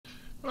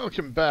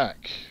Welcome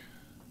back,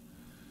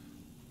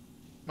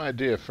 my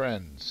dear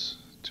friends,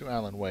 to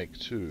Alan Wake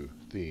 2,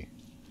 the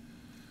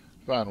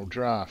final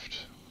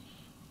draft.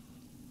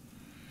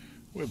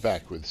 We're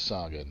back with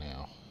Saga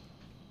now.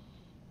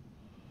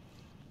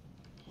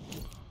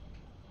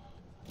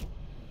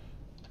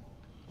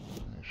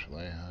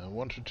 Actually, I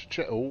wanted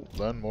to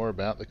learn more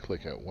about the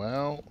clicker.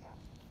 Well,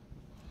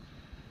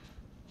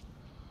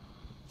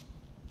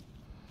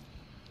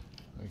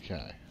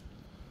 okay.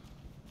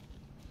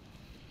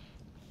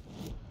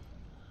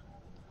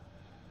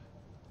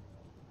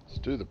 Let's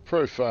do the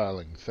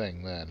profiling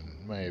thing then,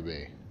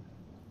 maybe.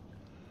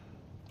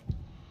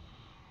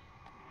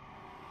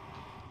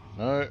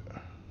 No.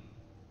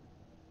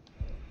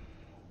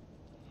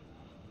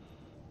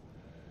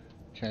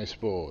 Case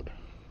board.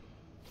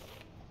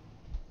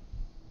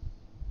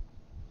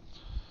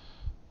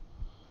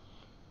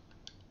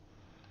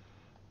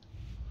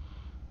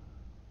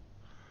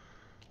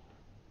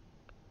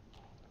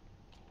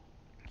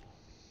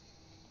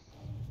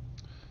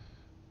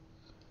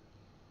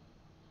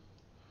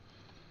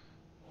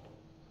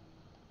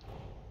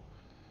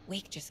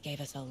 Wake just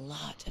gave us a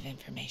lot of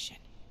information.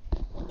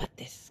 But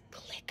this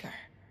clicker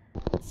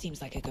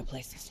seems like a good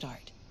place to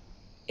start.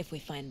 If we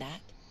find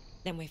that,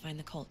 then we find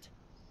the cult.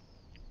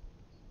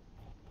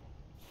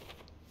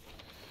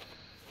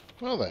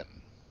 Well then,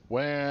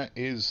 where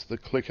is the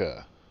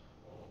clicker?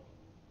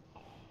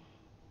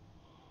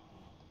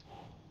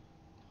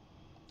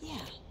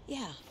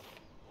 Yeah.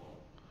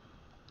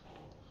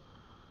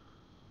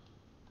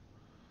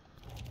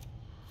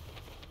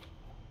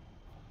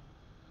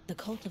 The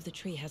cult of the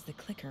tree has the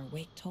clicker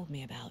Wake told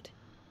me about.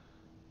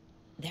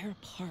 They're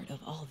a part of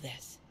all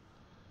this.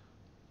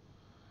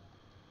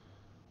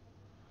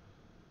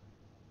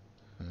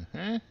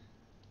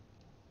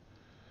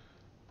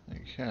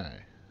 Okay.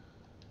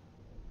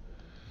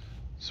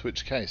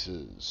 Switch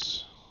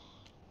cases.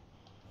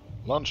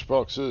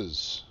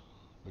 Lunchboxes.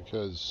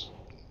 Because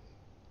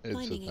it's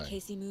Finding a a thing.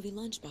 Casey movie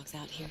lunchbox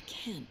out here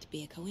can't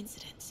be a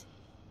coincidence.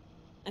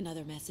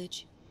 Another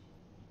message?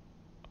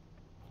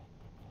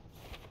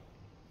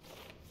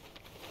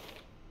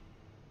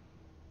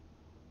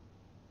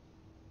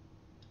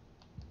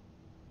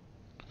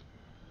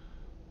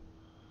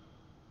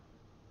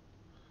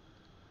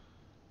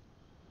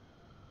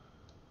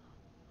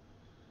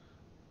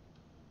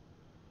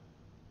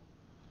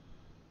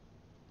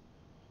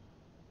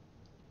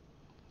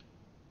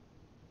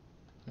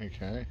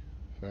 Okay,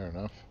 fair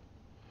enough.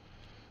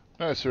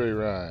 Nursery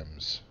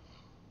rhymes.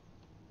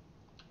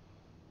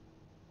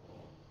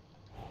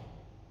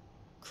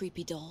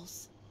 Creepy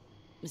dolls?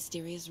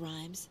 Mysterious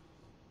rhymes?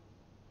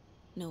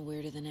 No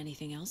weirder than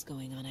anything else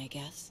going on, I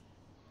guess.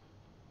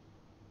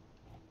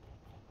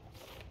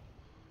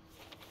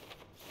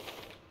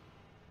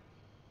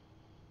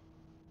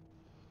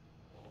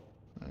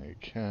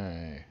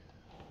 Okay.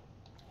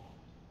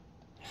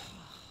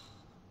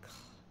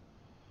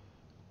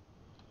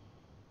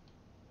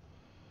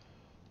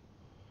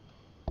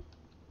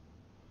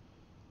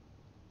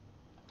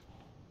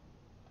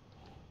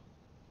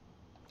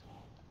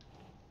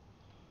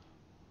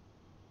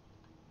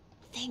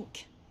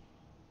 Think.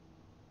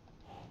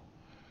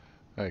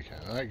 Okay,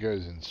 that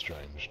goes in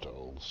Strange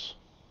Dolls.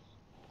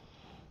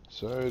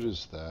 So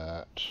does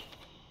that.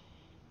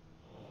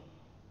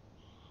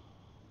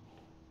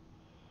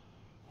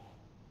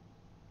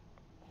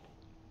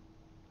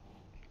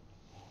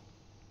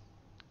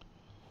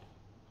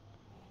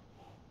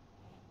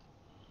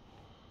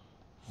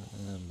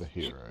 And the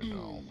hero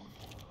doll.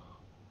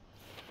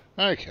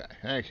 Okay.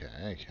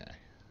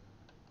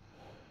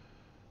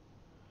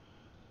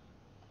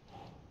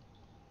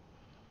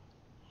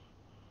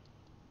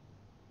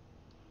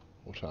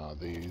 What are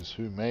these?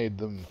 Who made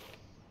them?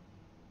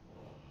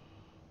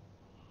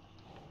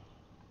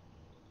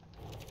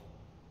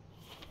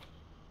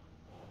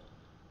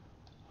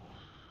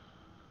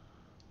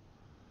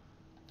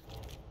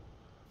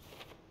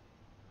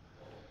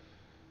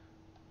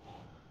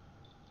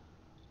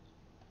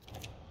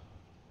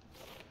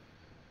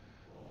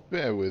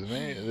 Bear with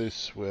me,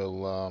 this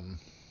will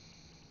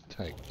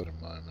take but a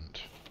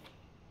moment.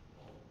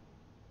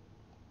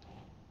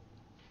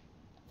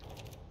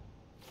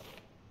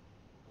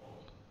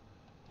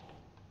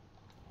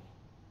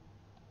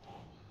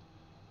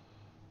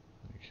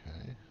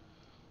 Okay.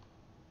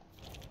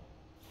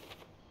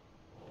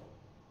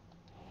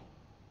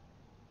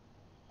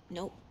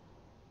 Nope.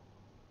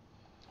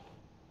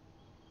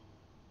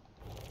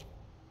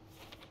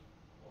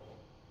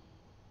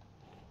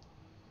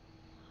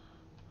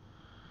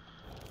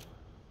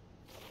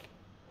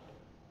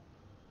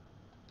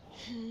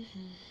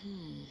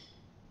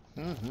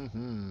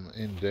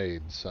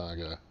 Indeed,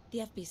 Saga. The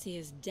FBC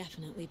is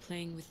definitely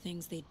playing with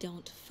things they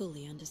don't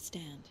fully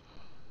understand.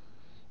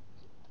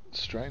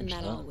 Strange, And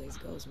that that. always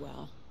goes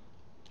well.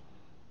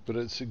 But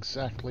it's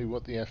exactly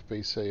what the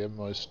FBC are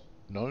most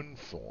known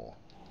for.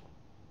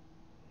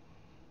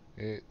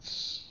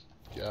 It's...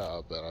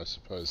 yeah, but I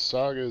suppose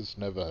Saga's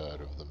never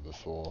heard of them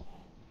before.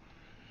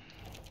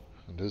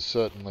 And has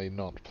certainly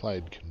not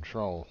played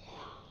Control.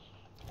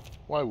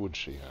 Why would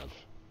she have?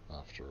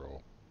 after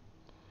all.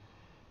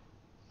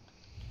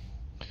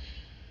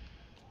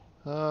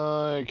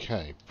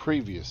 Okay,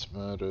 previous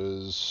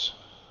murders.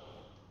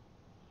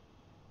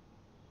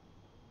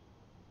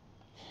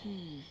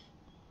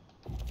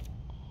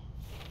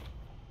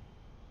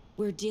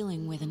 We're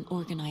dealing with an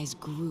organized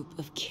group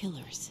of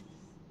killers,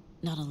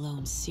 not a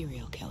lone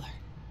serial killer.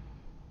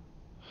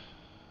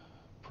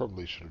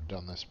 Probably should have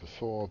done this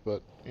before,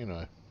 but, you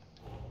know.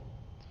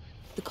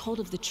 The cult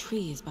of the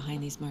tree is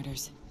behind these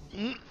murders.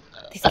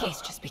 This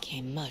case just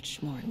became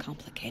much more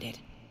complicated.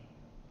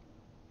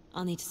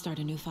 I'll need to start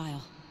a new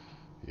file.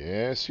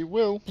 Yes, you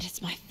will. But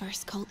it's my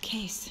first cult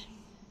case.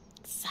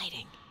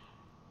 Exciting.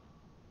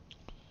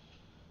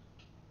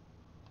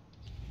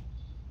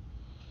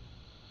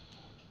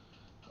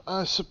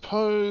 I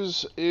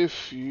suppose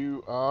if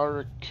you are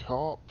a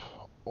cop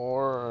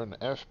or an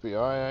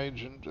FBI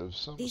agent of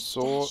some These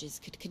sort,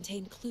 stashes could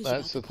contain clues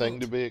that's the about the thing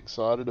to cult. be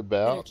excited Better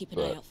about, keep an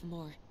but eye out for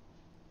more.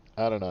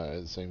 I don't know,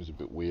 it seems a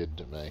bit weird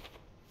to me.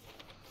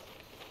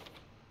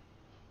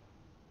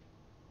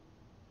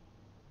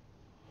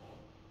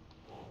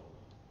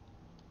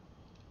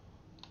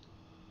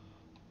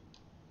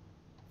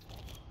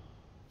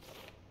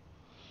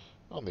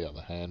 On the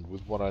other hand,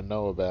 with what I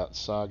know about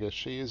Saga,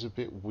 she is a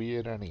bit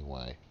weird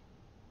anyway.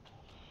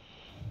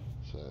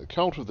 So, the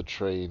Cult of the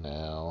Tree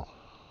now.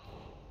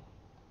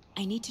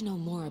 I need to know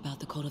more about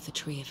the cult of the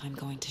tree if I'm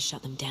going to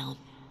shut them down.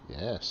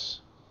 Yes.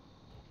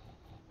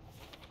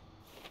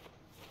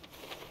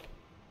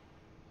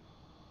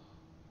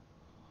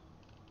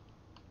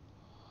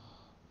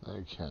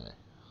 Okay.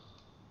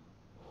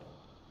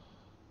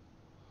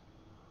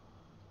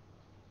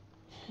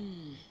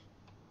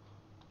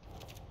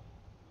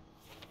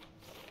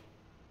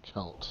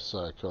 Cult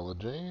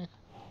psychology.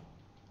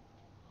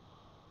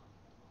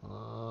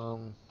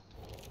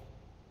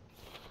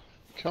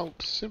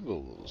 Cult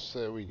symbols.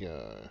 There we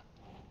go.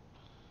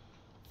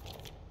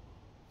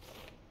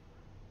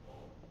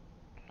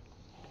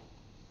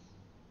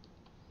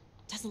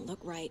 Doesn't look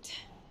right.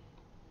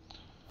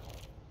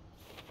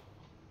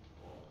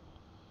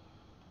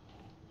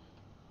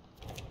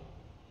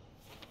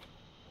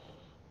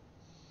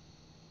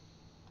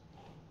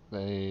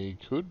 They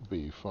could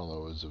be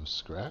followers of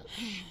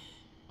Scratch.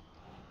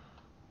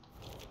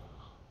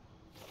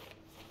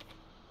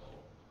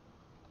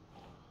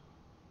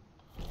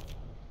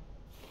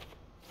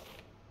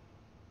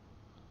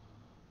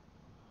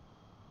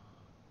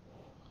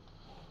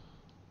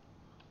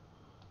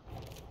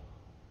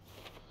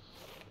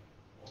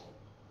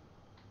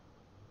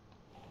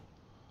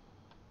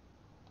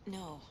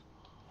 No.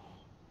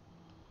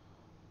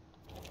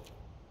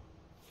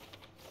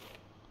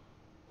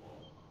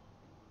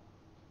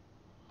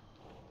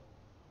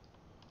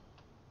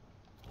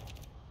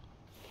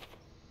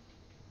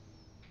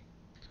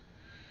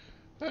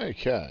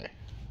 Okay.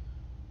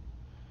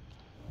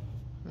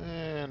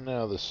 And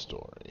now the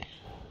story.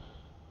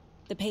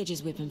 The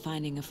pages we've been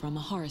finding are from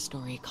a horror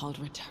story called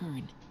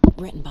Return,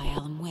 written by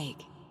Alan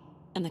Wake.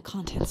 And the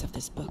contents of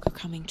this book are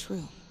coming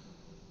true.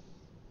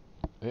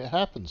 It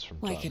happens from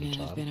Why time to couldn't it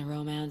have time. been a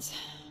romance?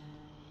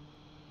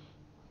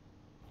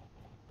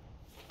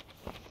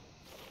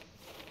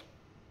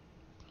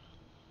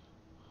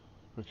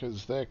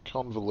 Because they're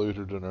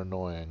convoluted and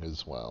annoying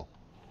as well.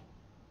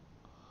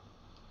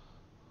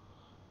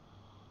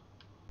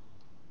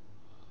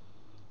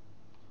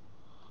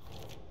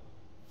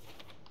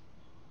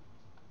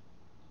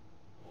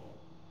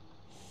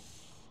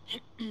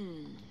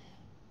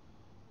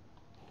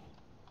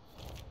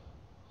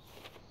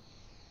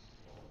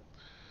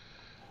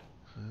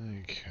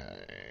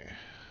 Okay.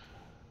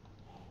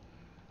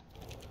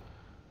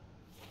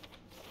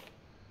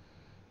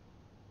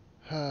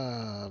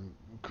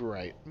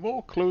 Great.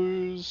 More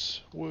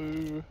clues.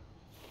 Woo.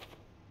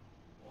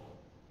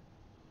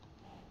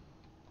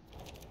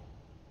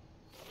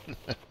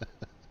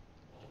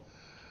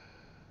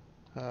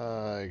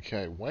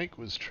 Okay, Wake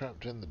was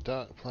trapped in the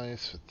dark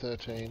place for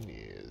 13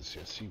 years.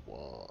 Yes, he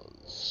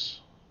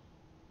was.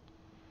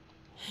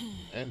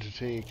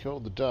 Entity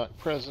called the Dark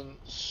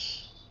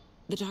Presence.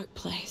 The dark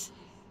place.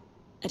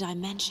 A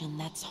dimension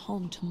that's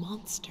home to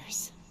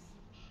monsters.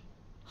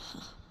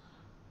 Huh.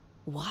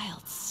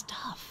 Wild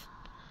stuff.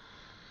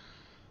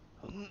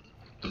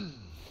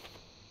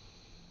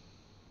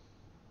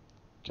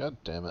 God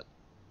damn it.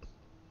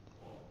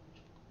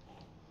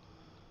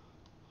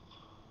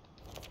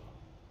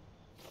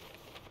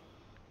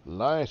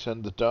 Light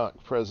and the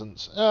Dark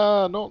Presence.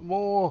 Ah, not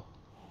more.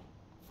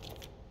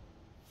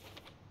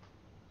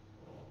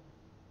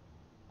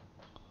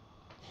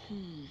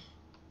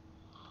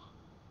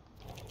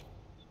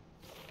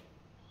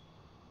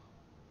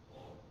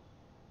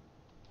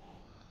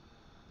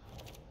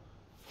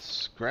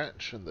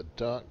 Scratch and the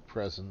Dark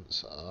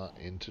Presence are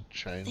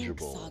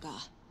interchangeable. Think Saga.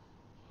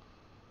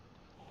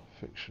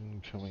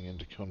 Fiction coming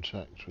into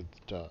contact with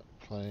the dark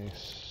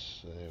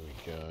place. There we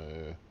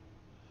go.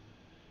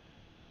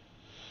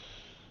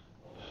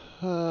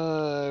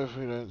 If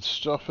we don't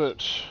stop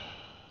it,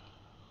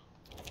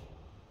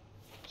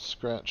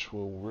 Scratch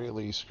will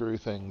really screw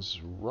things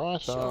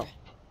right up.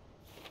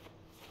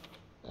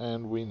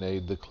 and we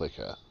need the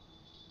clicker.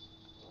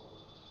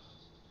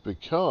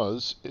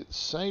 Because it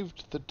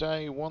saved the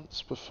day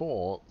once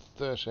before,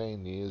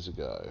 13 years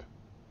ago.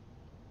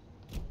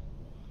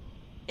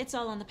 It's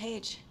all on the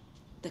page.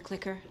 The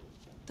clicker,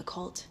 the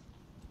cult.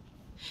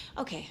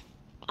 Okay,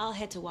 I'll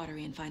head to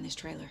Watery and find this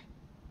trailer.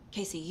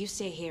 Casey, you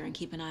stay here and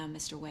keep an eye on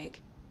Mr.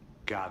 Wake.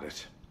 Got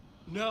it.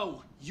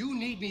 No, you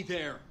need me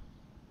there.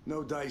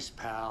 No dice,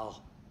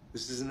 pal.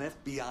 This is an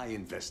FBI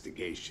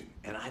investigation,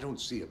 and I don't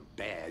see a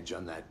badge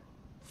on that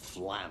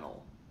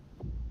flannel.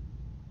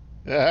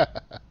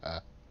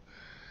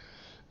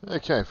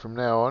 Okay, from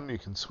now on you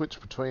can switch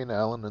between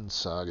Alan and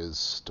Saga's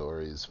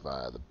stories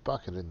via the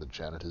bucket in the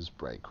janitor's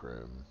break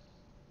room.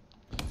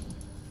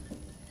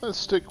 Let's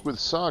stick with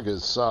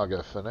Saga's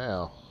saga for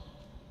now.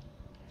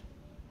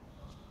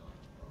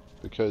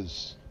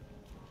 Because...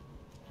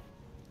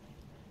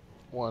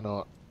 why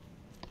not?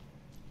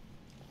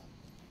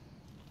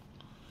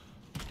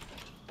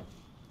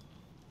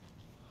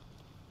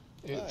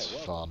 It's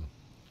fun.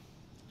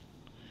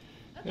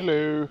 Okay.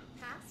 Hello.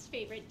 Past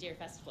favorite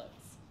Deerfest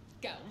floats.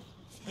 Go.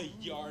 The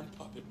yarn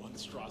puppet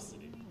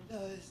monstrosity.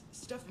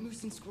 Stuffed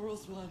moose and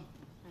squirrels one.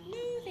 No,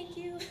 thank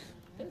you.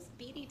 Those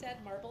beady dead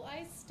marble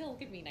eyes still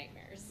give me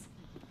nightmares.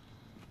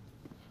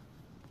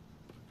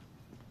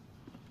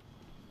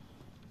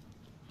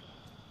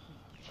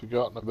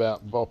 Forgotten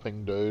about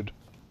bopping, dude.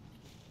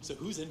 So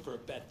who's in for a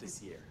bet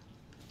this year?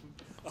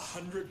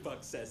 $100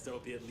 says there'll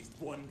be at least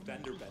one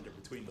fender bender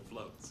between the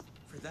floats.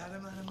 For that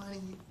amount of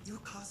money, you'll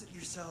cause it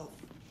yourself.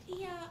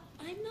 Yeah,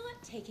 I'm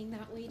not taking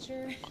that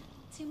wager.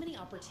 Too many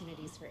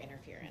opportunities for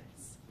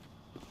interference.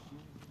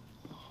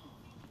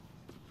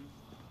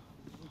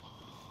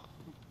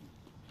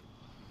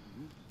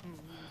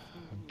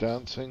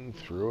 Dancing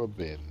through a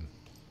bin.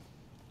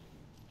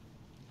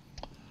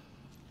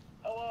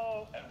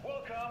 Hello, and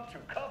welcome to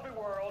Coffee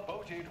World,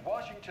 voted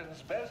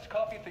Washington's best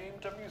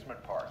coffee-themed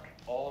amusement park.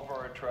 All of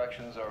our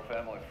attractions are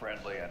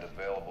family-friendly and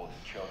available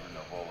to children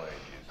of all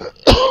ages,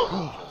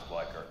 just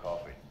like our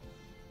coffee.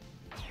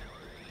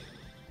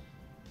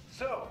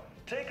 So,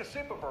 take a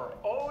sip of our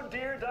Oh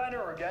Dear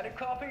Diner organic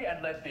coffee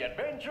and let the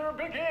adventure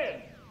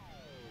begin!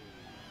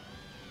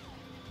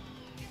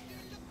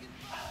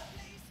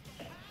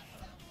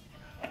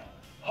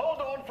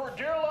 Hold on for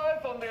dear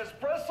life on the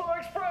Espresso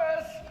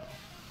Express!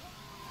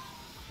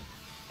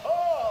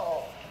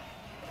 Oh!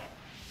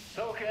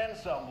 Soak in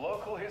some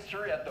local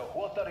history at the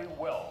Watery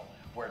well,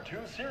 where two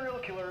serial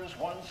killers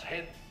once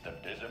hid the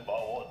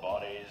disemboweled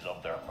bodies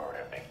of their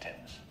murder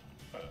victims.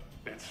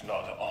 It's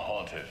not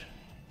haunted.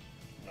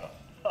 No.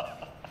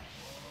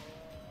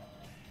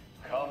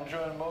 Come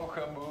join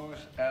Mocha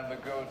Moose and the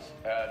goats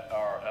at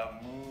our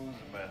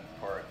amusement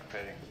park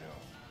petting zoo.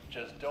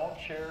 Just don't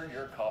share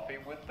your coffee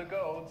with the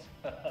goats.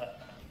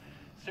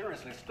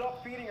 Seriously,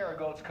 stop feeding our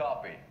goats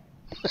coffee.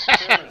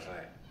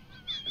 Seriously.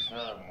 It's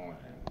not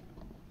amusing.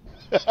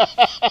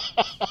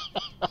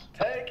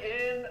 Take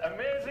in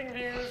amazing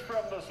views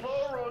from the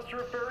slow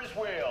roaster Ferris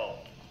wheel.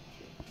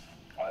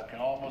 I can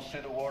almost see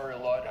the Watery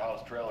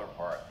Lighthouse trailer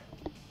park.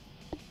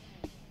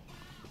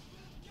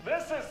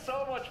 This is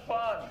so much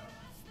fun.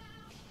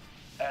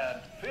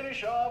 And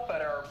finish off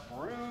at our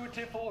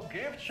beautiful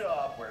gift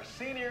shop where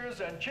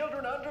seniors and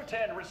children under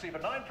 10 receive a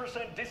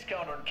 9%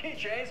 discount on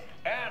keychains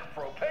and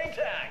propane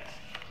tanks.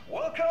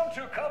 Welcome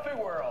to Coffee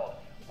World.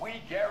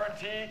 We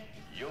guarantee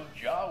you'll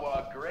jaw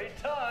a great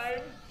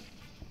time.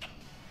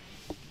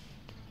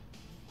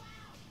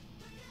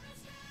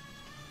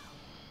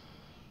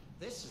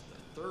 This is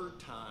the third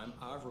time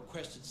I've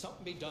requested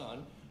something be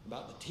done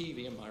about the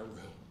TV in my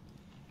room.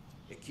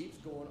 It keeps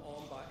going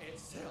on by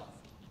itself.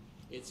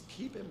 It's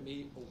keeping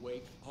me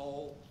awake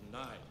all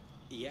night.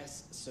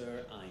 Yes,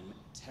 sir, I'm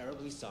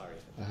terribly sorry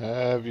for that.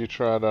 Have you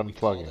tried unplugging We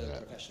called a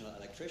it? professional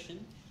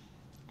electrician.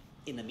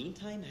 In the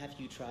meantime, have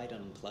you tried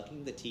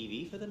unplugging the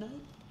TV for the night?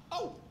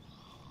 Oh,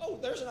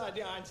 there's an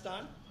idea,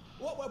 Einstein.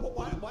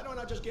 Why don't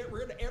I just get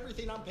rid of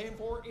everything I'm paying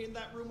for in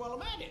that room while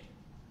I'm at it?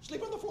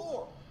 Sleep on the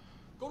floor.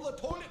 Go to the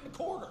toilet in the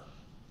corner.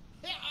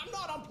 Yeah, I'm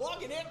not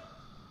unplugging it.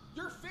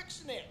 You're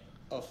fixing it.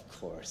 Of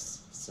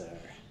course, sir.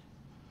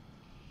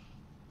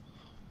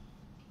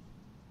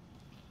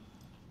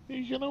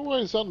 You can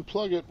always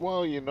unplug it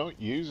while you're not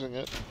using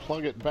it.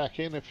 Plug it back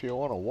in if you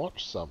want to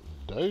watch something,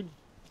 dude.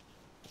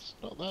 It's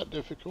not that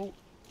difficult.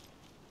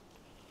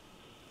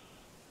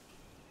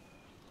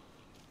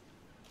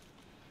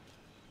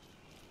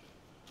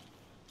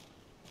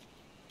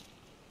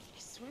 I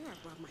swear I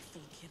brought my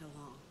full kit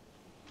along.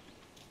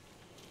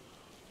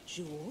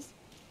 Jules,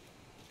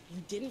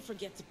 you didn't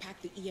forget to pack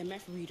the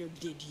EMF reader,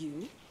 did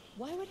you?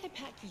 Why would I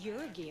pack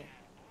your gear?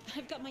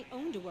 I've got my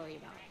own to worry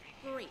about.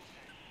 Great.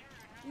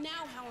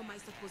 Now how am I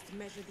supposed to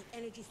measure the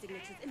energy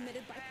signatures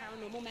emitted by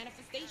paranormal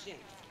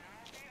manifestations?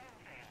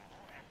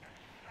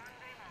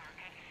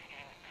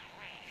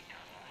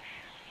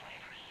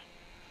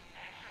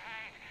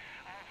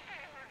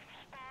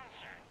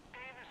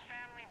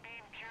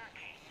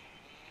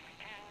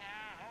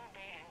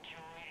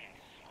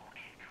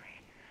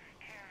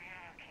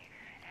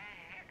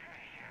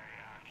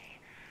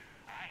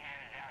 I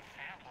handed out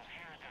samples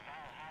here at the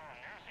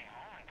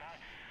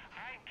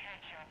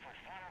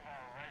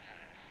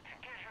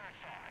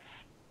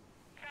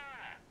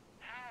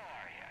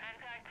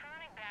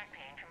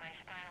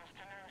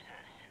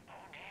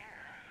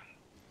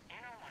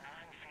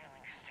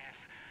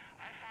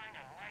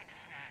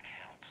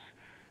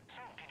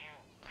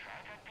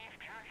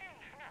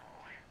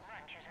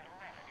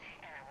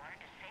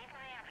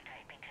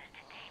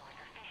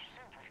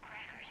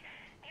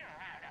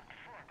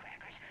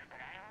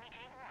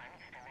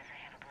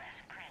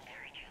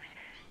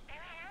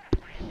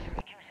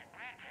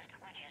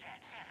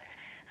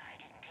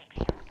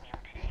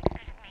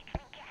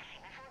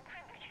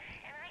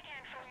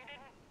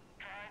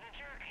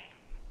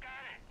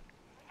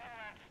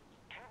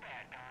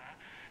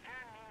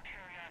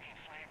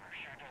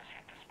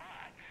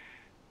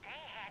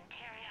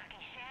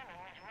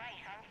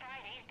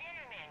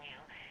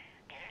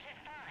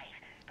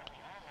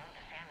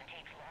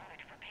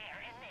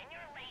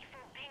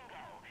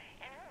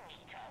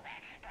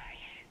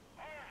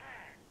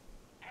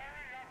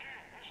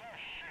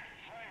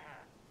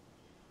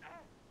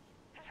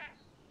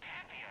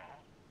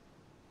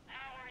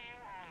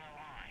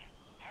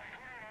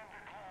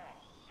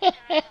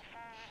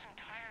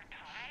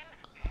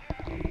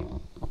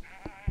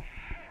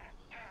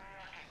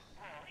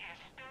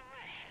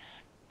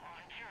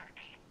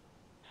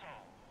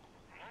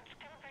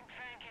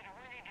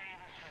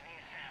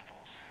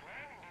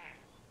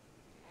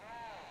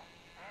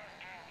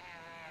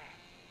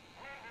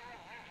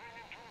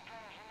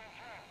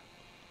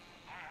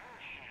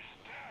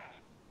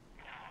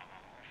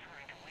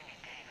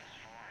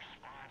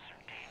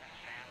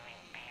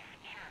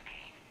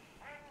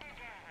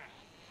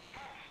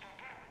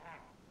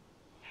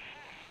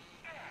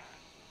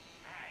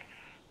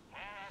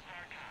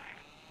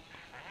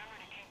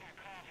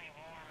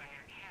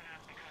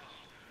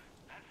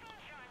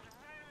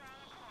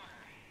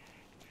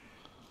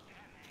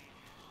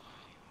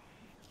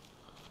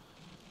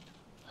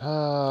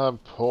Ah,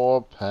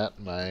 poor Pat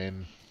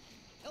Main.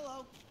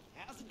 Hello,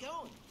 how's it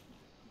going?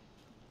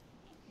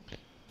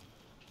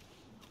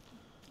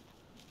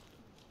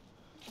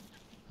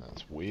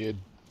 That's weird.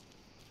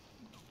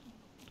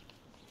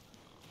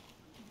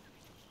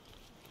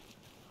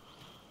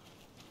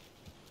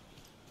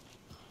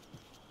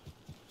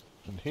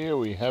 And here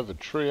we have a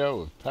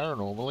trio of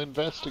paranormal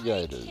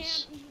investigators. I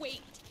can't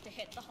wait to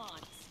hit the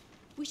haunts.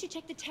 We should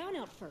check the town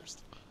out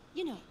first.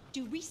 You know,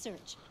 do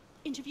research,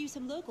 interview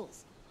some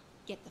locals,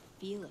 get the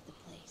feel of the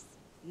place.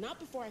 Not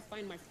before I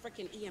find my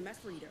frickin'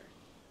 EMF reader.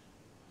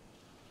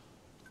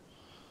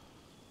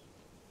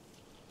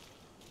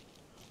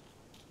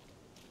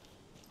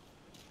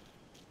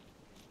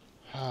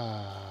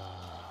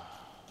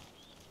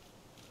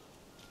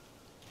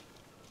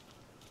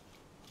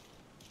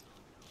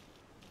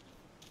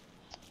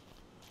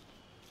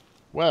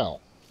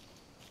 Well,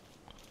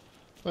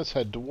 let's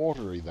head to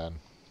Watery then.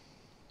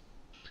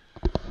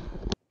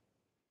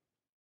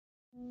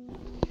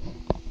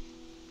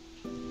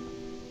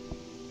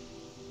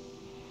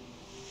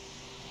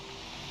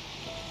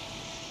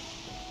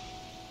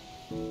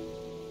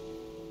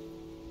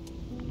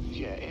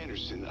 Yeah,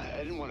 Anderson, I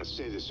didn't want to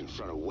say this in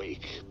front of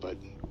Wake, but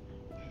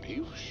are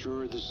you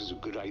sure this is a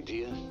good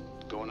idea?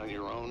 Going on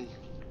your own?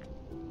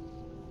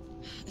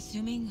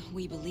 Assuming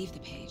we believe the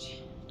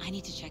page, I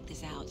need to check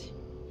this out.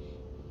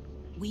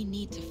 We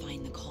need to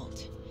find the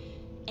cult.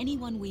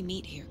 Anyone we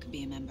meet here could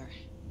be a member.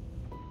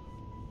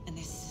 And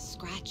this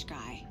Scratch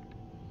guy.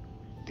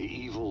 The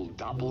evil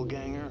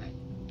doppelganger?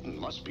 It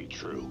must be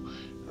true,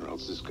 or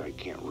else this guy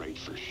can't write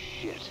for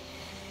shit.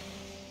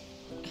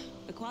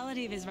 The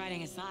quality of his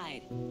writing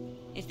aside,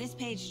 if this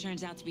page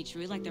turns out to be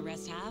true like the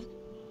rest have,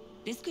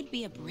 this could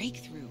be a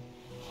breakthrough.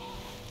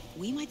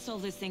 We might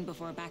solve this thing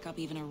before backup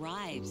even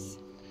arrives.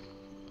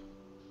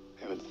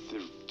 Yeah, but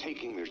they're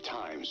taking their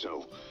time,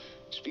 so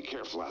just be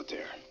careful out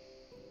there.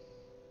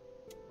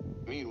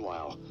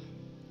 Meanwhile,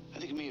 I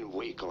think me and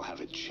Wake will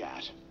have a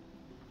chat.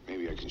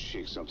 Maybe I can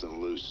shake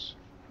something loose.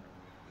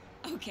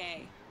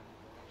 Okay.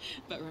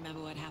 But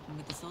remember what happened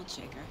with the Salt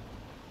Shaker?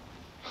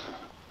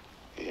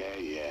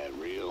 Yeah,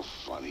 real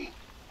funny.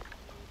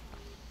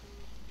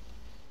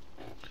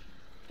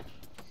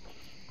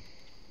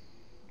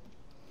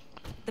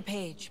 The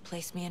page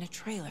placed me in a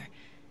trailer,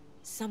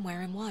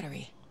 somewhere in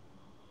Watery.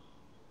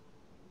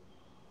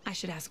 I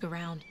should ask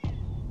around.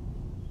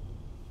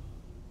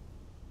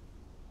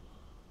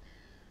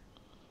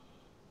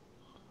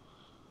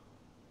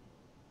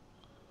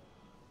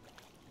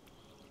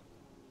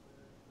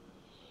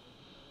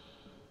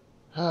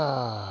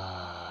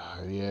 Ah,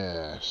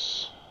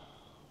 yes.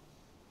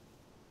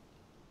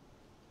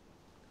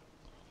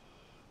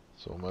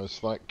 It's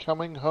almost like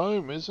coming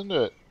home, isn't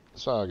it,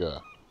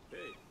 Saga? Hey,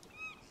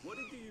 what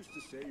did you used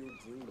to say your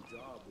dream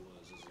job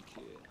was as a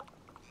kid?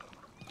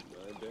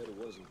 I bet it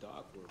wasn't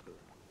dock worker.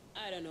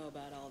 I don't know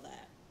about all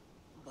that.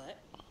 But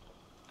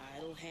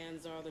idle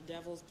hands are the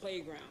devil's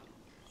playground,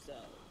 so...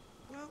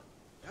 Well,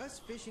 us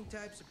fishing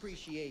types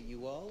appreciate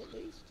you all, at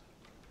least.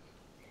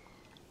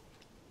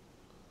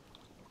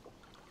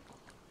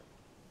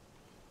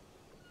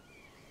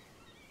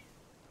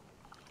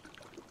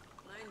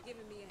 Mind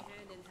giving me a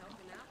hand in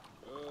helping out?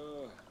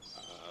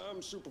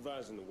 I'm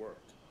supervising the work.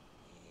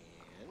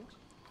 And?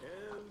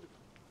 And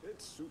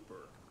it's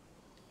super.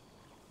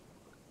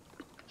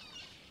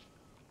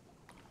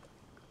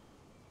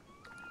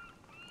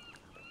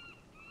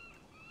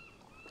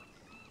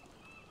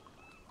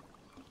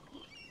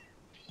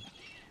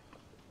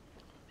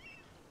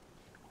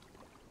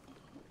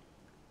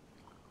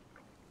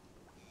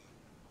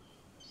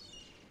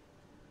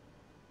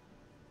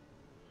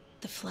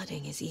 The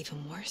flooding is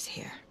even worse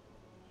here.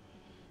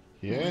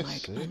 Yes,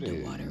 like it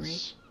underwatery.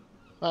 is.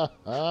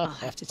 I'll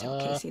have to tell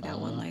Casey that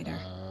one later.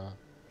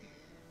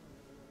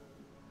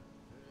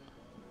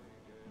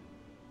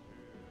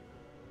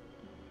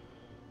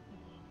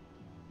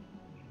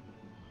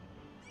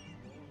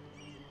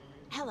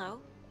 Hello.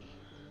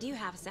 Do you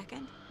have a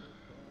second?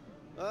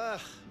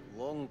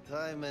 Long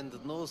time and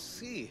no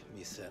see,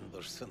 Miss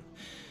Anderson.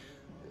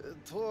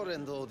 Thor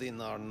and Odin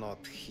are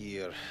not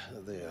here.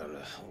 They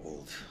are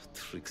old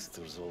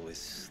tricksters always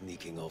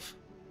sneaking off.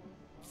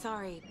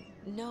 Sorry.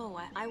 No,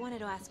 I wanted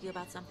to ask you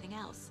about something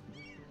else.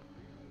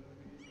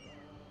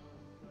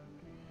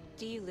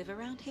 Do you live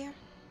around here?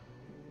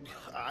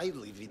 I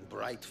live in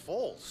Bright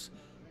Falls.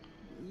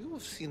 You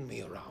have seen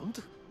me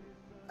around.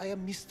 I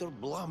am Mr.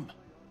 Blum.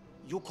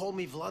 You call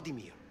me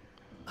Vladimir.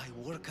 I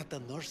work at a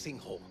nursing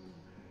home.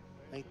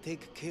 I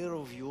take care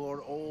of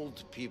your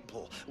old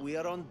people. We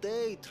are on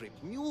day trip,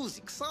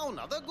 music,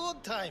 sauna, the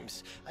good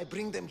times. I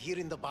bring them here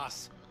in the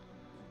bus.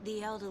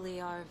 The elderly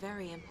are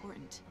very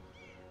important.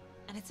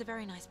 And it's a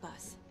very nice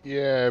bus.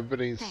 Yeah, but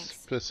he's Thanks.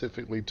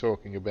 specifically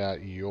talking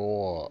about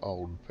your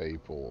old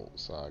people,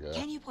 Saga.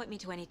 Can you point me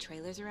to any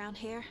trailers around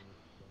here?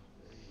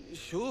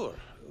 Sure.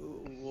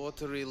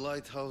 Watery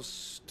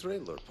Lighthouse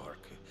Trailer Park.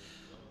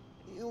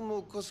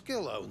 Ilmo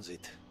Koskela owns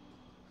it.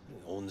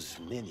 Owns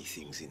many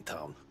things in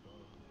town.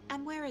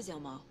 And where is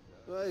Ilmo?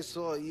 I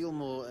saw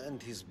Ilmo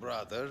and his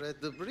brother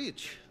at the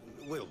bridge.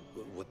 Well,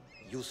 what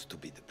used to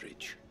be the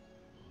bridge.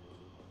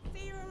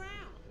 See you around.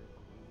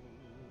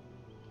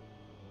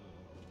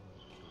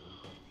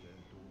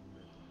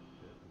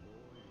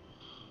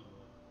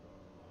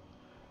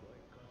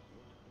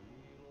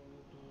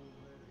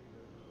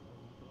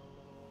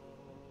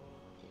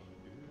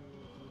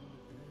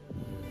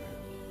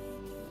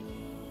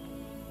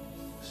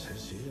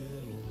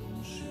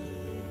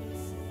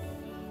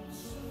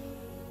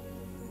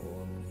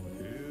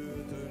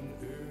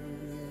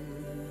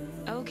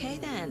 Okay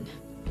then.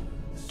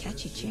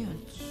 Catchy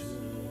tune.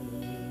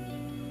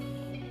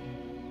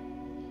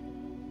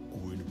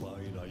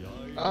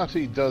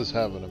 Artie does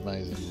have an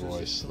amazing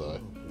voice, though.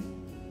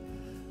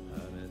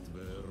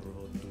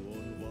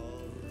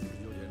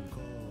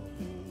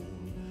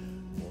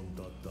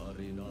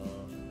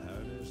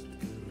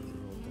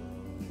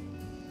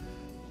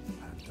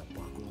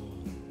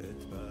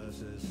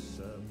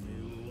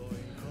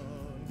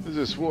 Is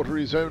this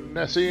Watery's own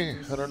Nessie?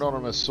 An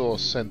anonymous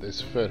source sent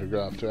this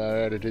photograph to our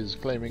editors,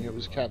 claiming it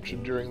was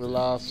captured during the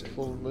last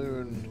full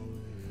moon.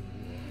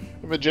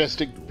 A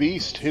majestic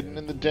beast hidden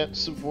in the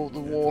depths of the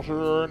water,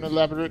 or an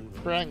elaborate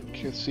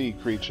prank, a sea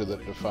creature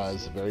that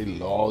defies the very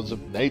laws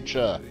of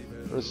nature,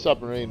 or a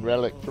submarine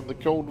relic from the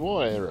Cold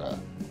War era.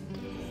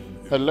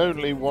 A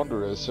lonely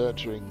wanderer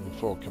searching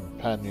for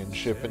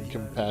companionship and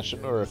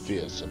compassion, or a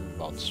fearsome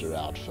monster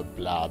out for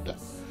blood.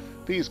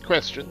 These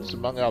questions,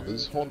 among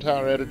others, haunt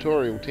our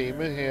editorial team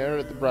here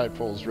at the Bright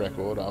Falls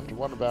Record after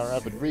one of our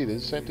avid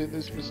readers sent in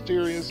this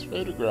mysterious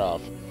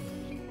photograph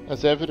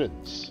as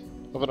evidence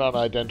of an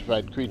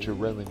unidentified creature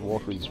roaming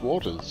Watery's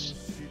waters,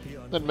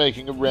 then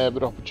making a rare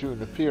but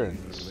opportune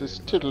appearance. This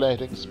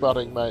titillating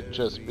spotting might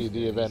just be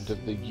the event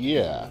of the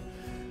year.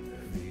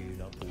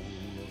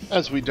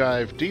 As we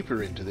dive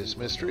deeper into this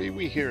mystery,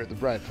 we here at the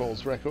Bright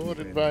Falls Record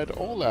invite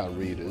all our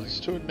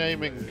readers to a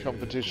naming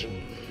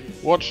competition.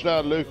 Watched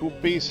our local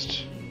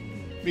beast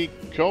be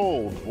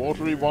called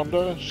Watery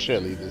Wonder,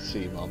 Shelley the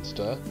Sea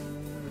Monster.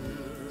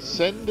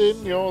 Send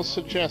in your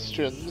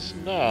suggestions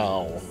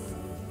now.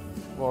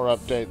 More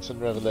updates and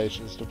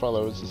revelations to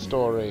follow as the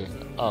story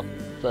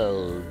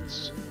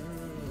unfolds.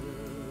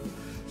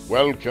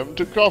 Welcome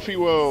to Coffee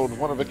World,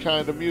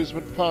 one-of-a-kind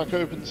amusement park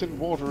opens in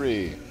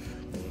Watery.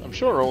 I'm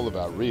sure all of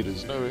our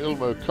readers know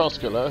Ilmo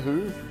Koskela,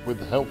 who, with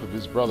the help of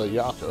his brother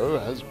Jaako,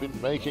 has been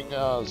making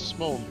our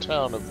small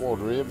town of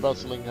Watery a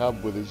bustling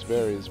hub with his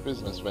various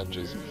business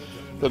ventures.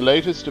 The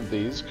latest of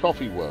these,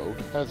 Coffee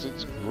World, has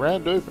its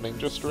grand opening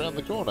just around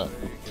the corner.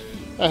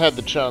 I had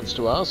the chance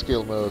to ask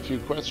Ilmo a few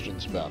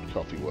questions about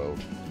Coffee World.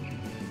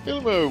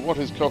 Ilmo, what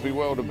is Coffee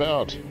World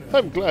about?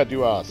 I'm glad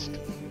you asked.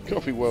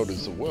 Coffee World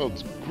is the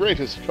world's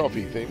greatest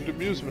coffee-themed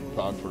amusement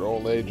park for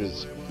all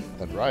ages.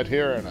 And right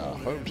here in our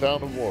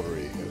hometown of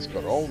Watery, it's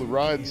got all the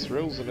rides,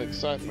 thrills, and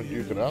excitement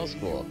you could ask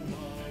for.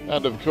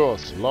 And of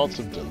course, lots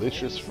of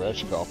delicious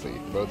fresh coffee,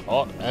 both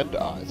hot and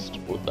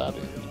iced, put that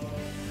in.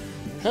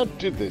 How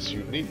did this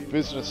unique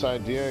business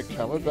idea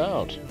come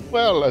about?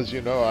 Well, as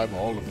you know, I'm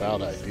all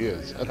about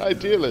ideas. An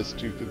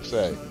idealist, you could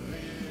say.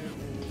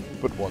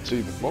 But what's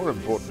even more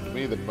important to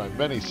me than my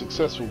many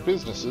successful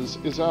businesses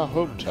is our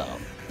hometown.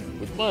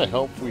 With my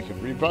help, we can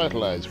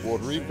revitalize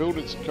Watery, build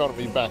its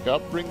economy back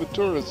up, bring the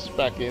tourists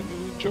back in,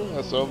 and enjoy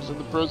ourselves in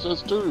the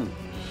process too.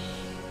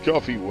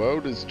 Coffee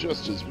World is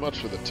just as much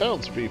for the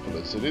townspeople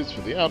as it is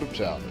for the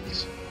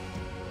out-of-towners.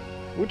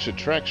 Which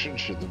attraction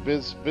should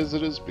the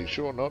visitors be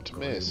sure not to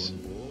miss?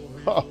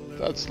 Oh,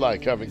 that's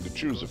like having to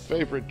choose a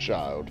favorite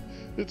child.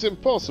 It's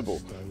impossible,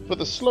 but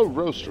the Slow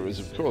Roaster is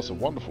of course a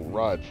wonderful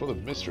ride full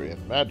of mystery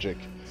and magic,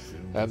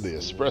 and the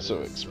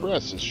Espresso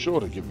Express is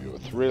sure to give you a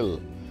thrill.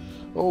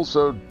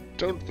 Also,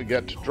 don't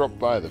forget to drop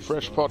by the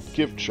Fresh Pot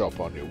gift shop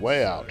on your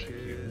way out.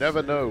 You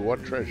never know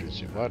what treasures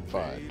you might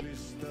find.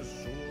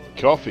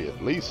 Coffee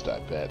at least, I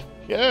bet.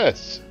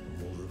 Yes!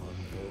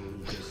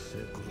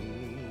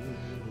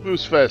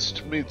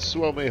 Moosefest meets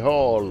Swami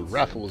Hall,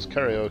 raffles,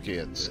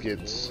 karaoke and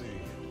skits.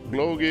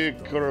 Blogi,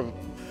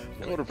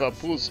 Korva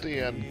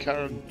Pusti and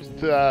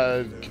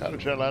Karjalan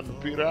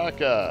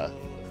Piraka.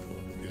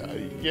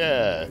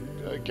 Yeah,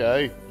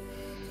 okay.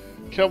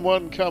 Come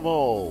one, come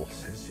all.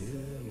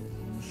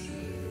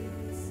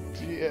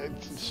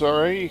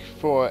 Sorry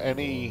for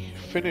any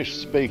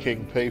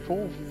Finnish-speaking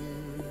people.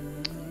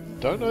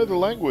 Don't know the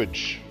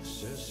language.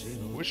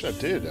 Wish I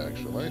did,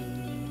 actually.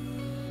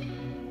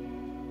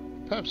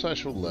 Perhaps I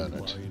shall learn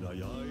it.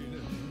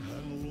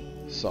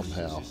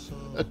 Somehow.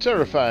 A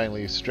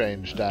terrifyingly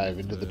strange dive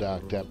into the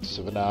dark depths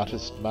of an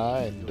artist's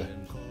mind.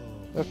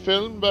 A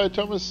film by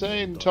Thomas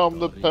Zane, Tom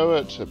the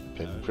Poet, a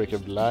pinprick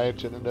of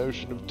light in an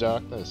ocean of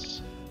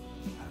darkness.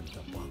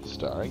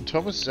 Starring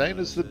Thomas Zane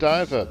as the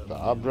diver,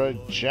 Barbara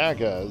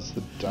Jagger as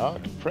the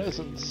dark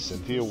presence,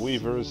 Cynthia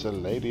Weaver as a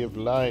lady of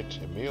light,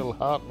 Emil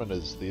Hartman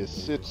as the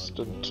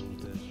assistant.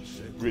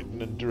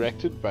 Written and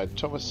directed by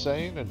Thomas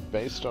Zane and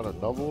based on a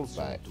novel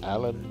by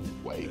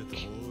Alan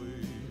Wake.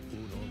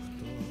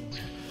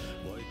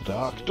 The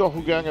dark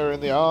doppelganger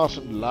in the art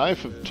and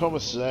life of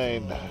Thomas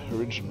Zane,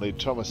 originally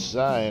Thomas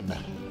Zane.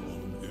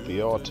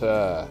 the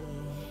auteur.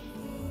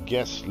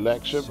 Guest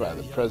lecture by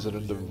the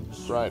president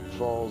of Bright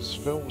Falls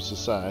Film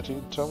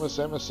Society, Thomas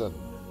Emerson.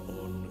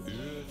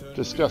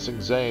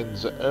 Discussing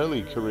Zane's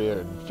early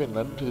career in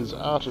Finland, his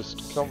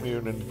artist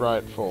commune in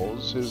Bright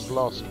Falls, his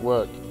lost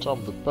work,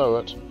 Tom the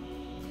Poet,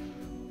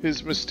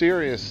 his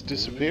mysterious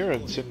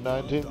disappearance in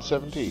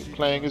 1970,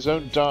 playing his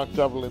own dark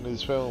double in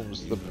his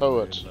films, the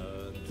poet,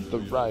 the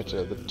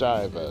writer, the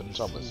diver,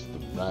 Thomas the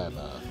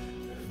Rhymer.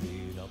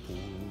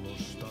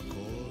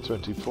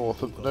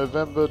 24th of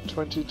November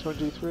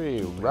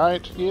 2023,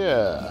 right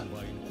here.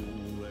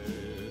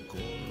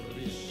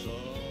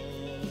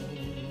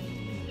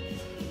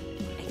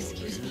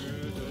 Excuse me.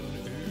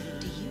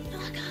 Do you know?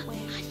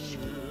 Hush.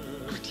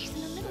 Artie's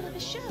in the middle of a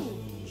show.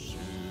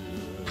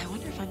 I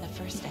wonder if I'm the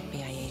first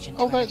FBI agent.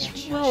 Oh, that's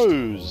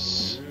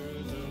Rose.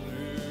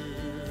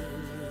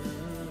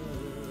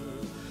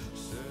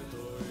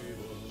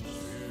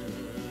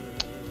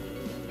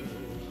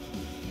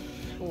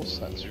 Of course,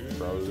 that's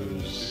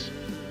Rose.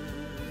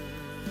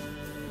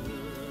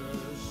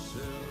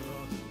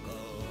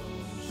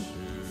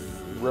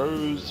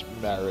 Rose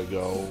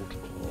Marigold.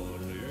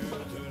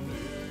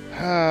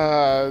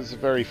 Ah, it's a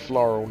very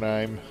floral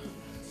name.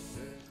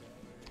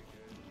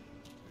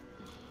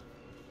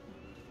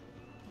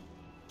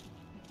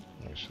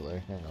 Actually,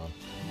 hang on.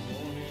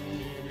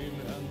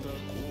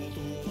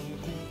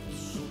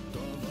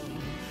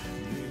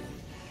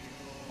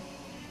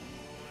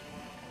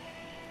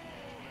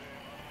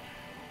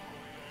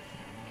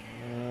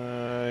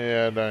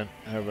 Yeah, I don't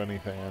have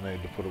anything I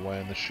need to put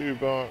away in the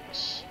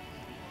shoebox.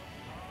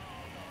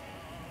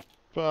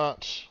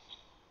 But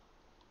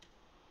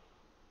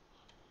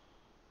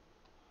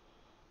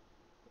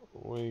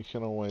we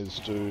can always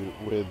do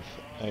with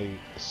a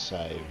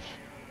save.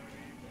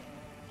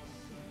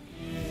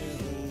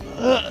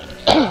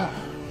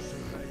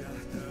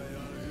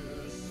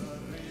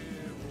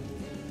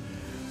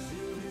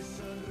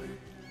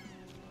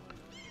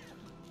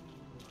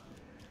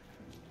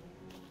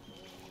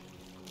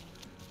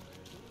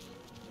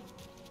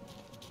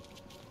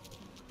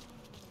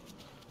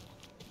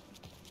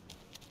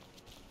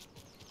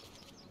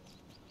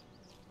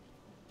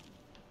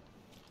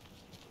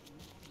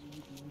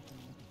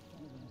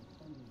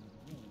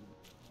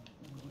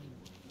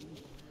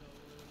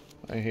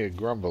 I hear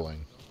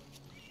grumbling.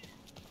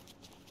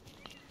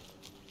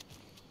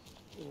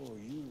 Oh,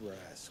 you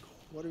rascal.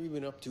 What have you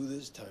been up to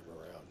this time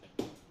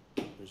around?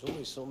 There's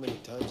only so many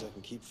times I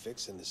can keep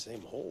fixing the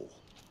same hole.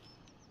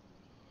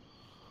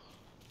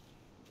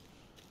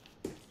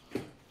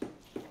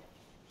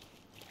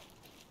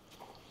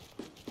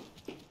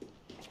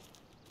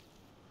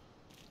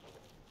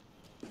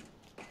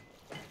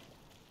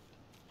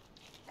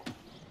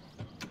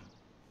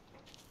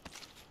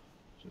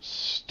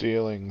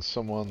 Stealing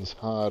someone's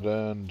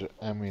hard-earned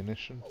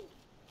ammunition.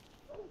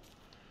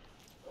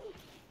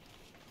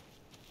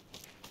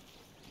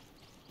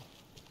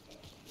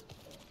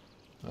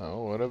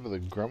 Oh, whatever the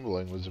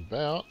grumbling was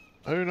about,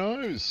 who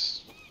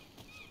knows?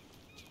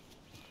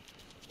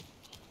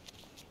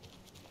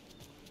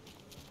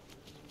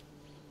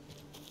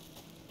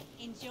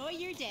 Enjoy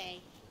your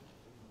day.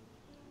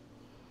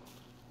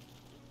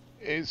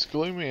 It's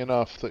gloomy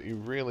enough that you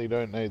really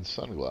don't need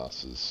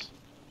sunglasses.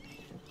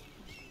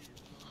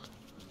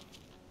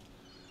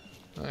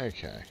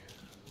 Okay.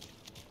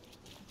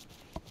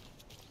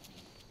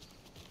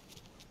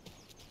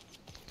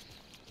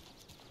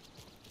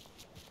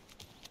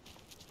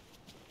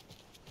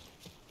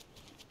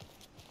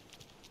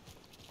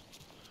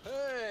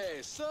 Hey,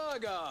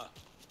 Saga!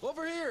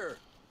 Over here!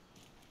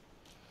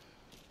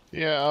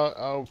 Yeah,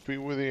 I'll be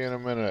with you in a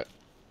minute,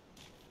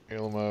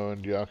 Ilmo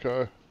and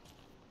Jaako.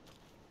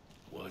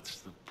 What's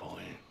the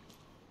point?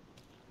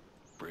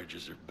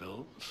 Bridges are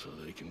built so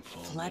they can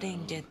fall Flooding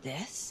down. did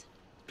this?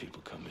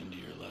 People come into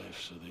your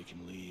life so they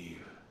can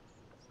leave.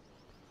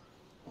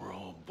 We're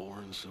all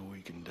born so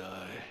we can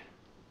die.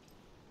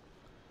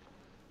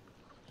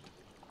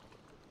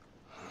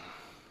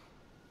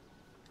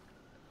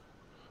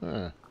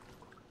 Huh.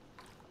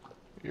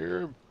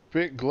 You're a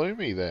bit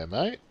gloomy there,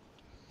 mate.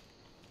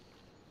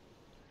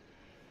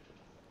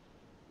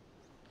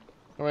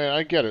 I mean,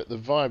 I get it, the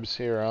vibes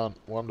here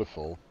aren't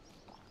wonderful,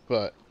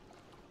 but,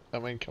 I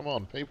mean, come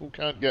on, people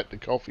can't get to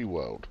Coffee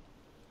World.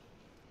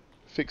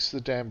 Fix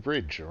the damn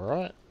bridge,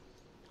 alright?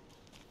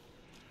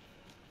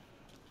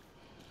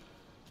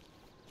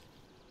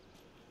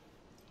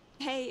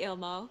 Hey,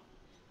 Ilmo.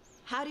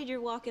 How did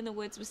your walk in the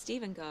woods with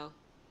Steven go?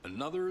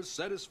 Another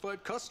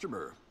satisfied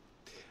customer.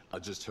 I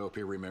just hope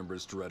he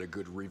remembers to write a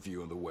good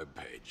review on the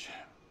webpage.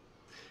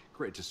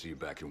 Great to see you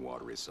back in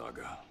Watery,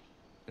 Saga.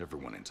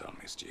 Everyone in town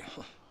missed you.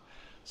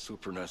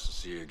 Super nice to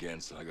see you again,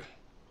 Saga.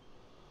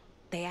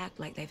 They act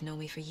like they've known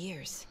me for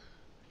years.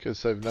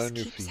 Because they've known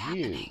you for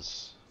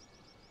years.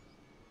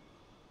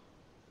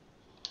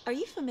 Are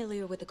you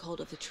familiar with the cult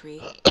of the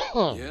tree?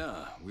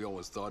 Yeah, we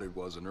always thought it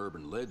was an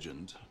urban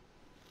legend.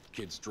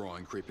 Kids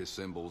drawing creepy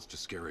symbols to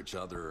scare each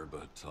other,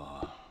 but,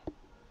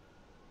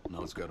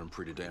 now it's gotten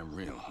pretty damn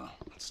real, huh?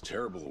 It's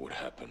terrible what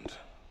happened.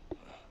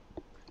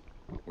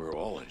 We're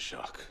all in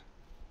shock.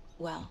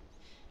 Well,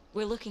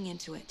 we're looking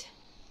into it.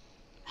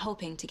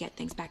 Hoping to get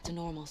things back to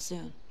normal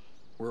soon.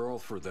 We're all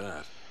for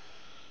that.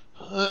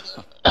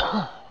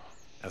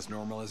 As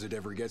normal as it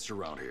ever gets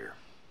around here.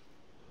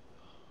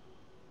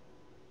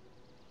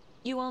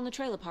 You own the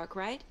trailer park,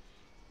 right?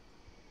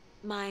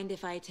 Mind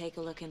if I take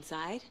a look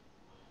inside?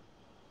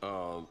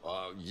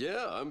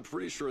 Yeah, I'm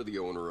pretty sure the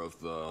owner of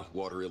the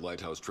Watery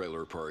Lighthouse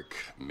Trailer Park,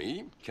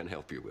 me, can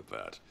help you with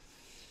that.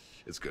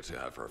 It's good to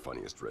have our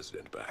funniest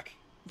resident back.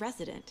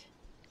 Resident?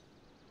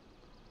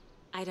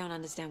 I don't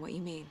understand what you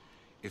mean.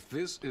 If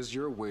this is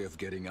your way of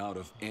getting out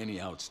of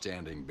any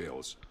outstanding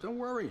bills, don't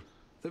worry.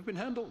 They've been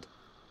handled.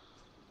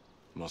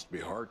 Must be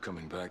hard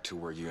coming back to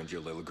where you and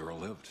your little girl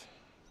lived.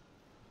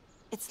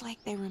 It's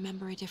like they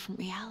remember a different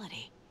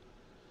reality.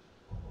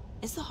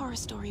 Is the horror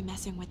story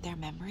messing with their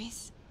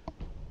memories?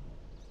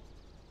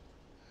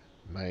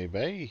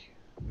 Maybe.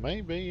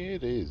 Maybe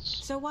it is.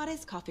 So what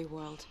is Coffee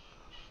World?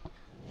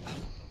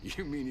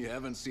 You mean you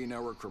haven't seen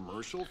our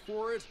commercial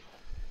for it?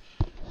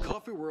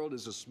 Coffee World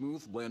is a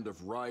smooth blend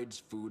of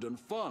rides, food, and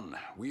fun.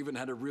 We even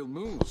had a real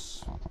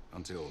moose.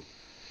 Until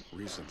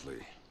recently.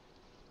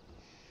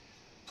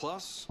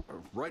 Plus,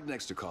 right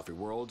next to Coffee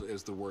World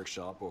is the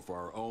workshop of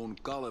our own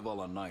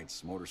Kalevala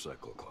Knights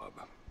Motorcycle Club.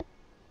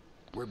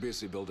 We're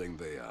busy building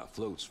the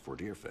floats for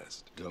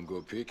Deerfest. Don't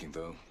go peeking,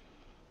 though.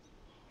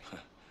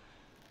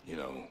 You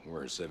know,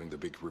 we're saving the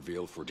big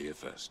reveal for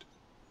Deerfest.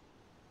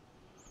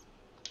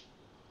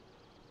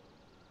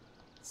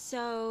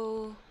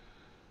 So...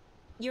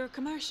 your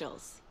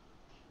commercials?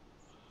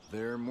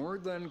 They're more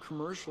than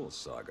commercials,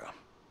 Saga.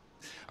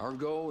 Our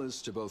goal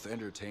is to both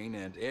entertain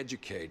and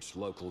educate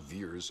local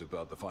viewers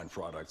about the fine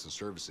products and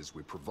services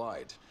we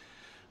provide.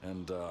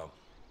 And,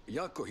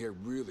 Jaako here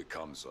really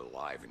comes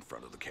alive in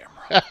front of the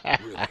camera.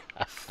 Really.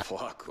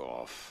 Fuck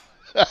off.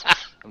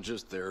 I'm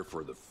just there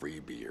for the free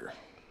beer.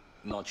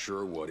 Not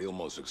sure what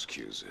Ilmo's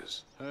excuse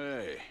is.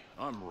 Hey,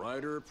 I'm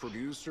writer,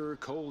 producer,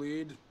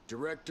 co-lead,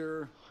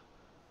 director.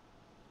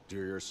 Do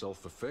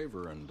yourself a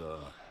favor and,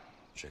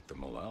 check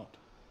them all out.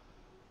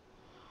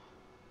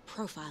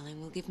 Profiling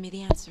will give me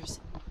the answers.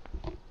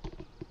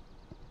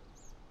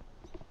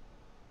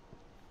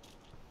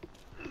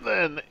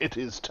 Then it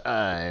is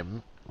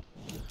time.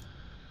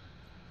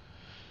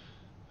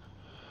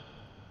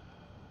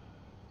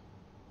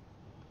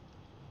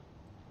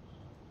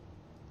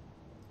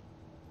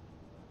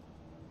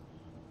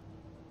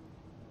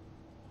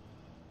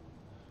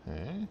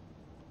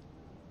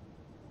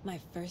 My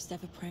first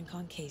ever prank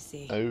on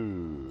Casey.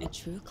 Oh. A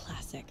true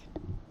classic.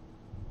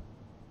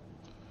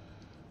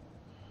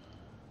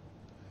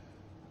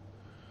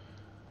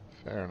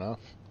 Fair enough.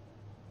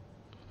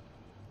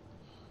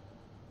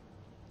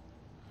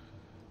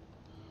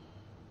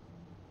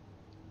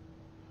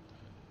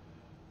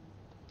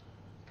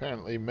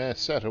 Apparently Mayor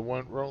Seta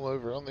won't roll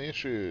over on the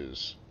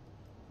issues.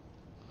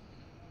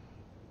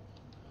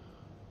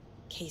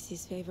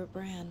 Casey's favorite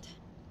brand.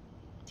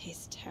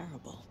 Tastes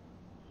terrible.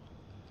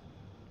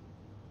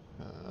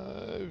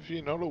 If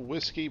you're not a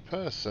whiskey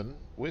person,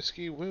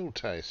 whiskey will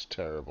taste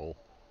terrible.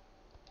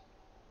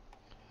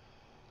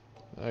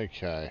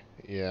 Okay,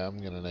 yeah, I'm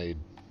gonna need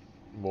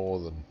more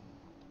than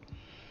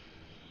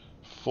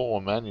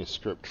 4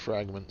 manuscript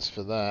fragments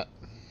for that.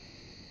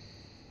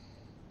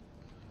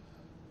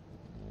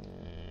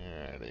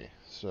 Alrighty,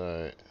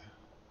 so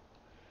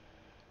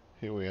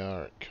here we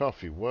are at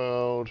Coffee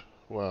World.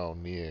 Well,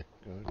 near,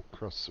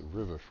 across the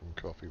river from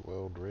Coffee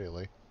World,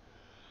 really.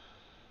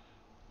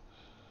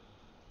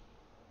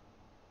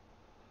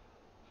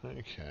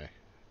 Okay.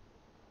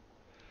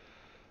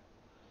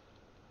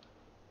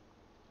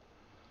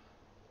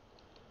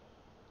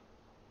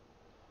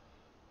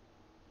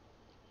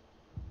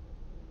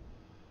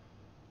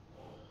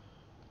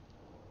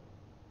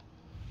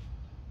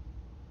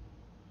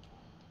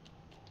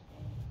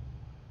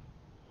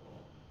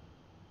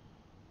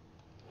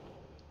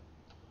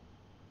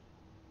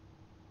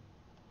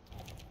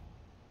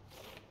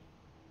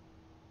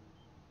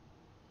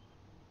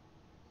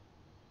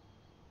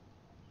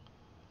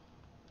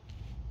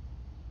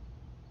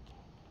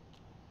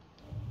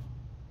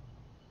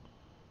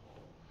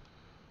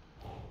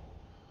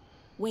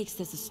 Wake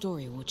says the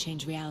story will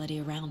change reality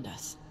around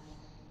us.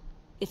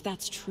 If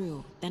that's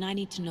true, then I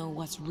need to know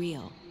what's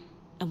real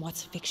and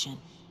what's fiction.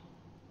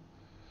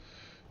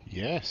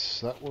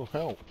 Yes, that will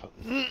help.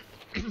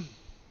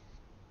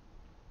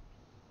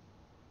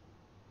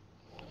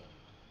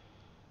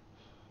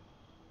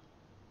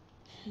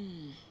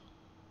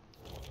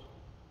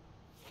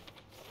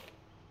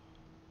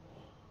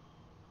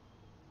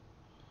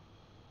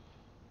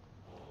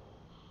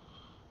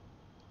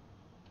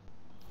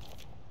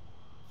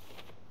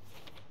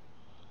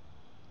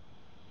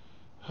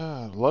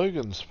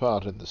 Logan's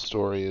part in the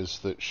story is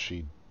that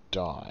she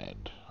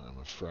died, I'm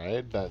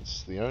afraid.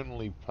 That's the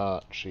only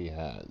part she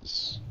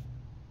has.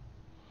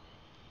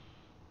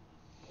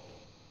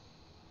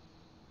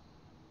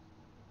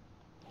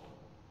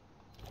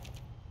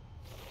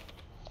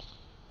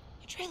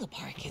 A trailer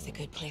park is a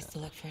good place to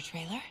look for a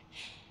trailer.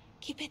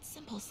 Keep it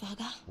simple,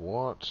 Saga.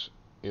 What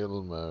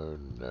Ilmo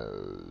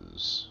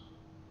knows.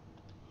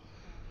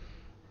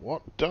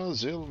 What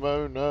does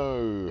Ilmo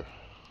know?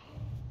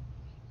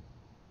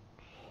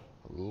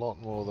 A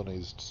lot more than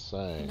he's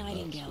saying.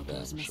 Nightingale that's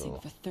goes missing sure.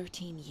 for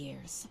 13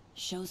 years,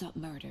 shows up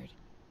murdered,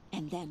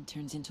 and then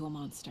turns into a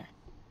monster.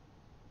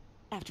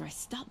 After I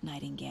stop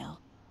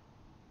Nightingale,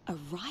 a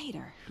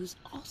rider who's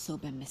also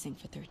been missing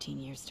for 13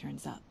 years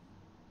turns up.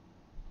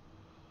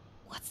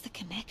 What's the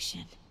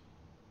connection?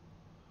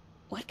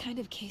 What kind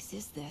of case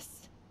is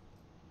this?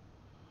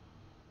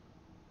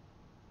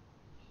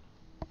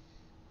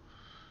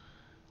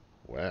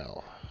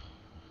 Well,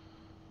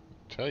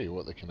 I'll tell you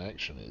what the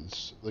connection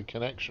is. The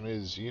connection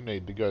is you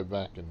need to go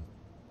back and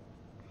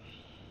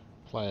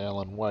play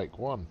Alan Wake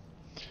 1.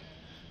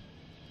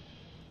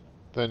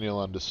 Then you'll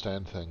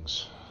understand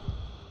things.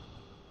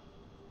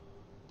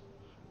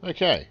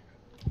 Okay.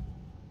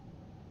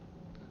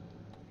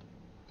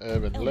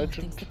 Urban Ilmo legend.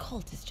 thinks the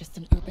cult is just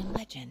an urban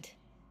legend.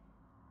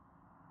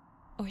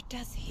 Or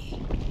does he?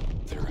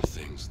 There are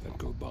things that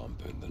go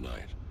bump in the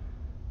night.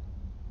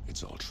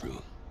 It's all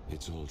true.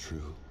 It's all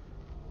true.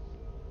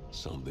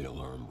 Sound the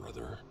alarm,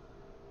 brother.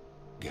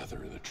 Gather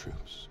the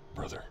troops,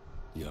 brother.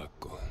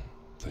 Jaako,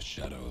 the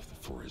shadow of the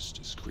forest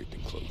is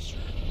creeping closer.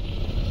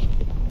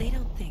 They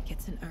don't think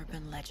it's an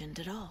urban legend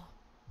at all.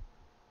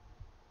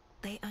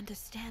 They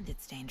understand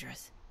it's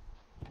dangerous.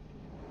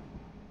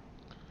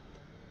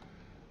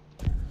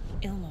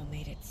 Ilmo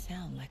made it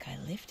sound like I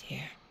lived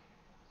here.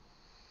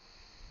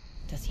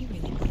 Does he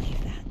really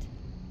believe that?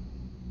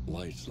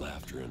 Light,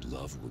 laughter, and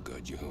love will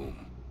guide you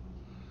home.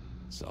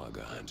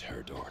 Saga and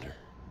her daughter.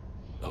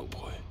 Oh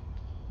boy.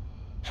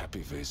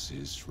 Happy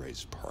faces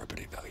raise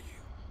property value.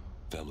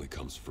 Family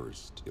comes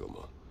first,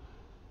 Ilmo.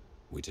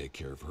 We take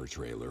care of her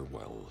trailer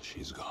while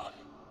she's gone.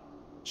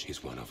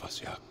 She's one of us,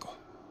 Jaako.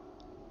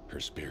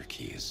 Her spare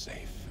key is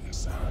safe and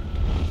sound.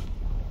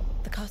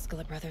 The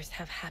Koskela brothers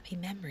have happy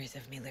memories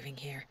of me living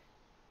here.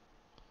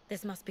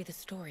 This must be the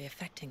story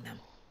affecting them.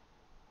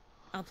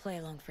 I'll play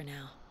along for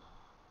now.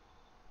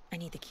 I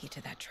need the key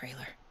to that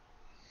trailer.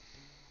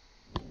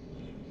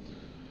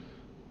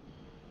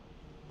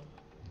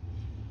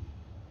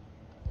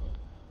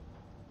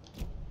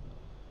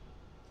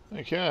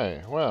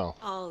 Okay, well.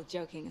 All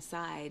joking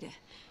aside,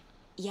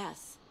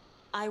 yes,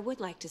 I would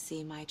like to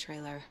see my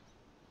trailer.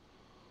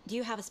 Do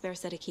you have a spare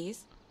set of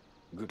keys?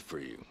 Good for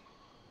you.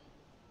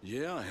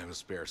 Yeah, I have a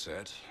spare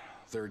set.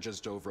 They're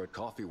just over at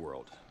Coffee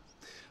World.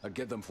 I'd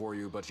get them for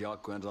you, but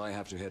Jaako and I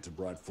have to head to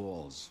Bright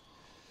Falls.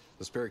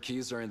 The spare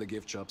keys are in the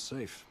gift shop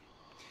safe.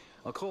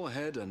 I'll call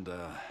ahead and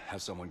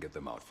have someone get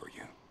them out for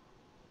you.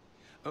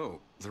 Oh,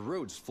 the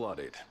road's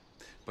flooded,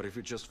 but if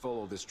you just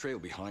follow this trail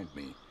behind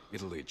me,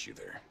 it'll lead you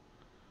there.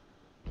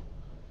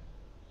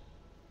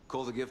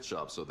 Call the gift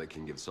shop so they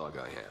can give Saga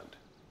a hand.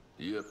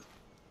 Yep.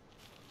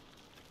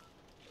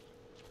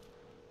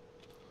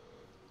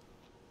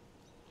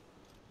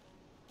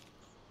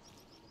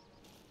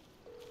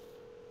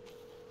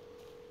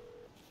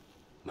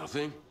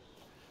 Nothing?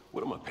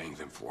 What am I paying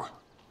them for?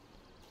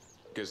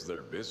 Guess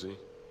they're busy.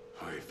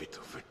 Ay,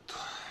 Vito.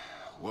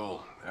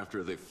 Well,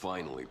 after they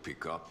finally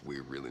pick up, we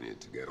really need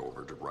to get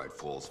over to Bright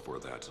Falls for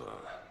that,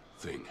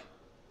 thing.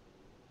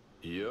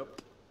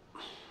 Yep.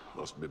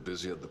 Must be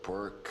busy at the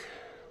park.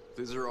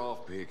 These are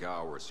off-peak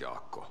hours,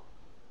 Jaako.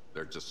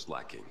 They're just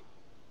slacking.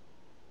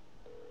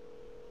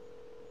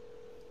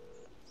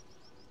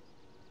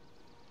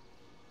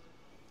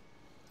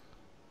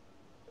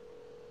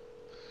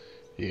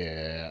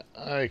 Yeah,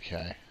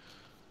 okay.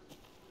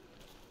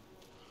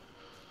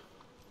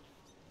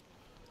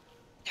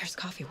 There's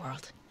Coffee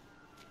World.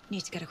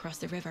 Need to get across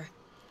the river.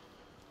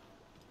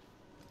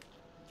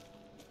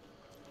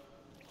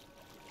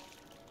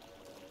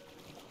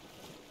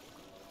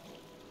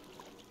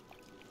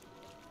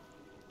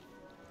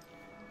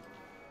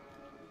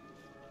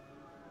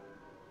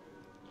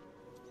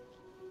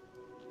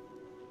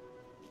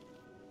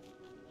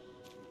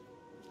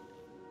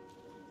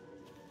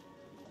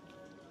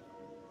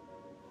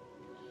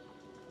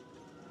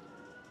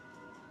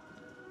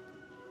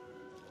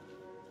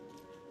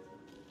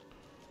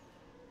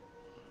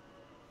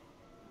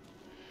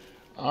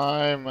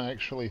 I'm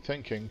actually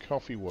thinking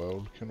Coffee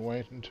World can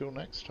wait until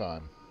next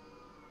time.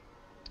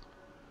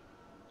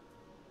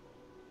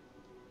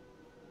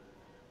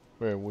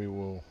 Where we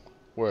will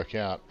work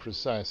out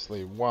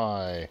precisely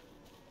why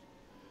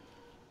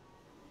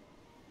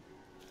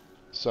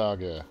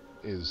Saga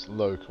is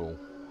local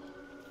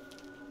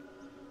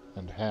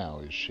and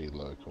how is she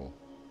local.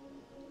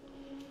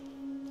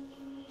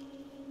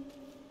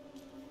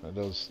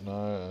 No,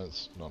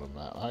 it's not a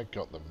map. I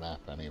got the map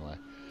anyway.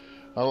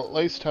 I'll at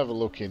least have a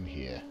look in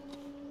here.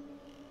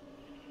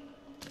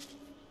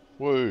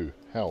 Woo,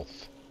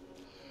 health.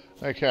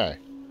 Okay.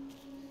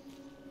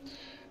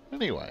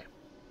 Anyway.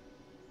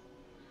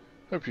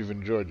 Hope you've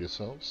enjoyed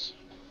yourselves.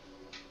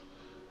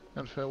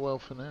 And farewell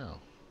for now.